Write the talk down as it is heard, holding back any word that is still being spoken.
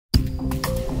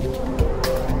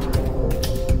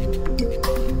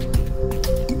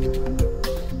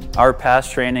Our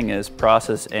past training is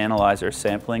process analyzer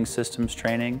sampling systems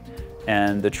training,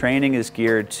 and the training is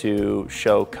geared to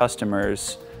show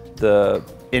customers the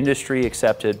industry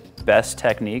accepted best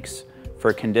techniques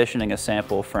for conditioning a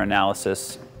sample for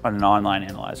analysis on an online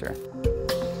analyzer.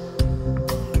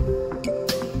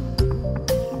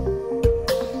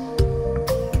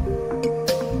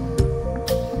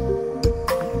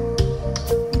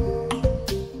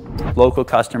 Local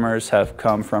customers have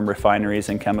come from refineries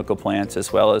and chemical plants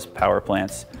as well as power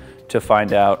plants to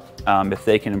find out if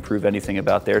they can improve anything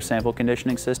about their sample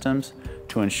conditioning systems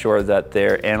to ensure that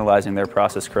they're analyzing their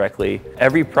process correctly.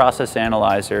 Every process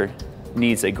analyzer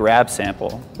needs a grab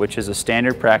sample, which is a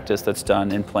standard practice that's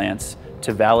done in plants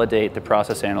to validate the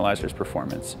process analyzer's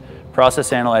performance.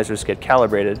 Process analyzers get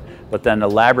calibrated, but then the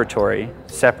laboratory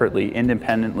separately,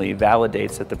 independently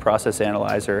validates that the process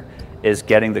analyzer is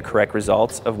getting the correct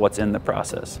results of what's in the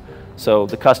process. So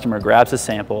the customer grabs a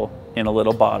sample in a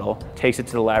little bottle, takes it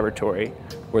to the laboratory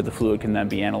where the fluid can then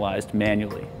be analyzed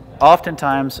manually.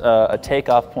 Oftentimes, a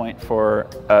takeoff point for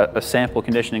a sample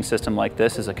conditioning system like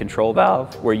this is a control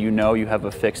valve where you know you have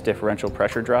a fixed differential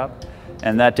pressure drop.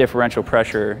 And that differential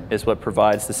pressure is what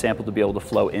provides the sample to be able to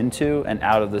flow into and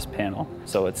out of this panel.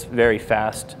 So it's very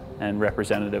fast and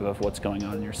representative of what's going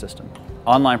on in your system.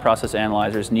 Online process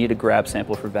analyzers need a grab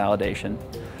sample for validation,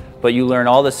 but you learn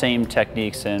all the same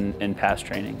techniques in past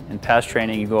training. In past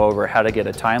training, you go over how to get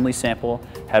a timely sample,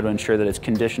 how to ensure that it's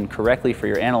conditioned correctly for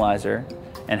your analyzer,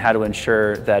 and how to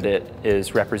ensure that it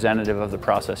is representative of the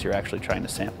process you're actually trying to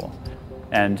sample.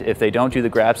 And if they don't do the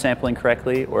grab sampling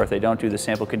correctly, or if they don't do the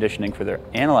sample conditioning for their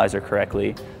analyzer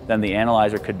correctly, then the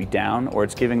analyzer could be down, or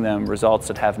it's giving them results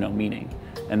that have no meaning.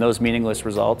 And those meaningless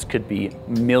results could be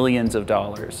millions of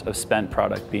dollars of spent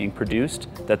product being produced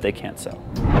that they can't sell.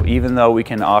 Even though we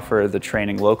can offer the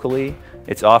training locally,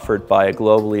 it's offered by a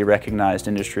globally recognized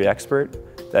industry expert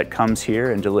that comes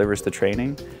here and delivers the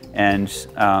training. And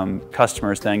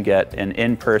customers then get an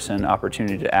in-person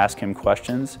opportunity to ask him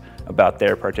questions about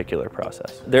their particular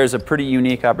process. There's a pretty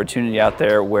unique opportunity out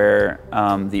there where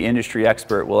the industry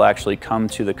expert will actually come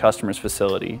to the customer's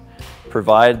facility,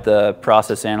 provide the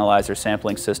process analyzer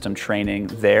sampling system training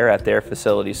there at their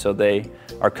facility so they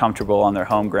are comfortable on their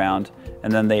home ground,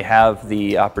 and then they have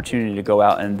the opportunity to go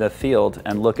out in the field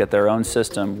and look at their own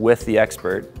system with the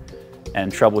expert and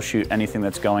troubleshoot anything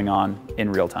that's going on in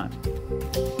real time.